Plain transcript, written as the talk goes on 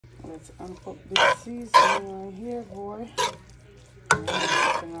Let's unhook this seasoning right here, boy.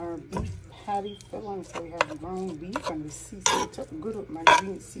 And our beef patty filling. So we have ground beef and we season it up good with my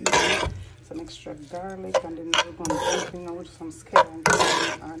green seasoning, some extra garlic, and then we're going to dip in with some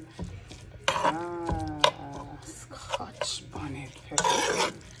scallion and Scotch bonnet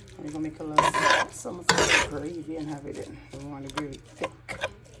pepper. And we're going to make a little some gravy and have it in. We want the gravy thick.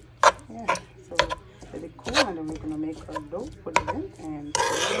 Yeah, so let it cool, and then we're going to make our dough, put it in, and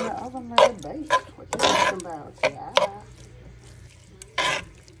put it in the oven like a bake. What you talking about? Yeah.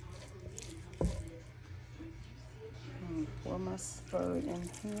 Pour my spurge in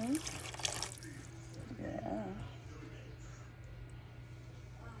here. Yeah.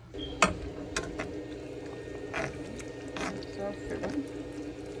 So filling.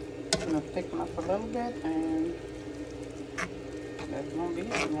 I'm gonna thicken up a little bit, and that's gonna be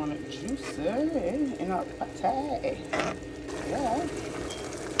it. You want it juicy in our pate. Yeah.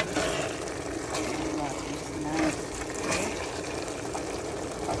 Nice.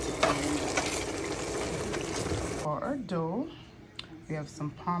 For our dough, we have some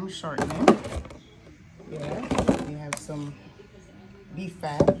palm shortening. Yeah, we have some beef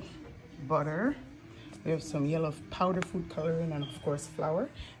fat, butter. We have some yellow powder food coloring, and of course flour.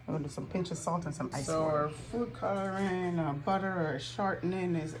 I'm gonna do some pinch of salt and some ice water. So our food coloring, our butter, our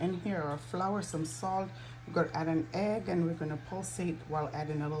shortening is in here. Our flour, some salt. We're gonna add an egg, and we're gonna pulsate while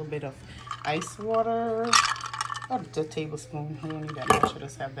adding a little bit of ice water. About a tablespoon. We don't need that much. I'll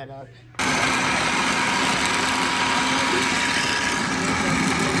just have that out.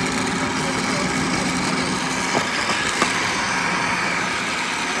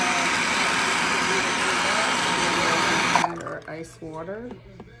 Add our ice water.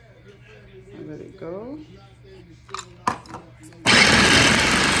 And let it go.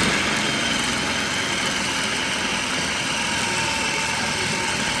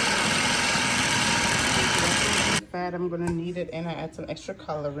 Fat, I'm gonna need it, and I add some extra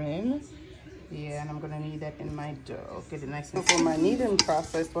coloring. Yeah, and I'm gonna need that in my dough. Get it nice and for my kneading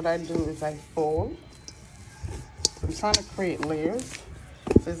process, what I do is I fold. I'm trying to create layers.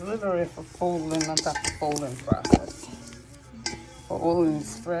 So it's literally a folding on top of folding process. Fold and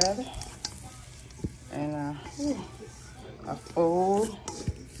spread. And I fold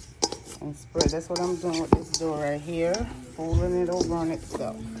and spread. That's what I'm doing with this dough right here. Folding it over on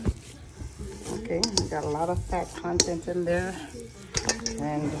itself. Okay, we got a lot of fat content in there.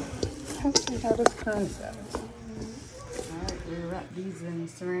 And let's see how this turns out. Alright, we wrap these in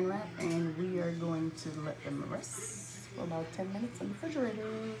saran wrap, and we are going to let them rest for about 10 minutes in the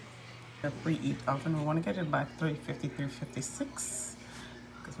refrigerator. The preheat oven, we want to get it about 350, 356,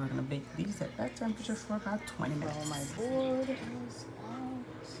 because we're going to bake these at that temperature for about 20 minutes. All my board is out.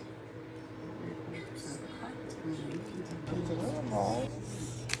 Into little balls.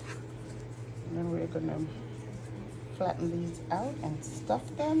 And then we're going to flatten these out and stuff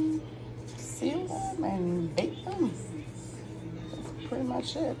them, seal them, and bake them. That's pretty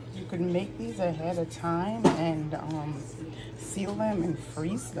much it. You can make these ahead of time and seal them and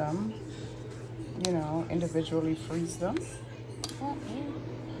freeze them. You know, individually freeze them.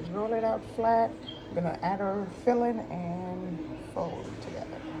 Roll it out flat. We're gonna add our filling and fold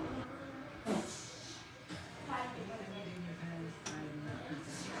together.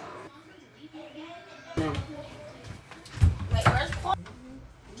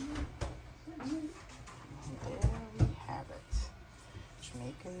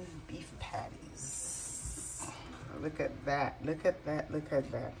 Jamaican beef patties. Look at that, look at that, look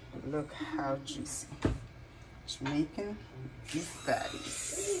at that. Look how juicy. Jamaican beef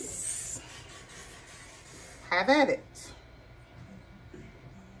patties. Have at it.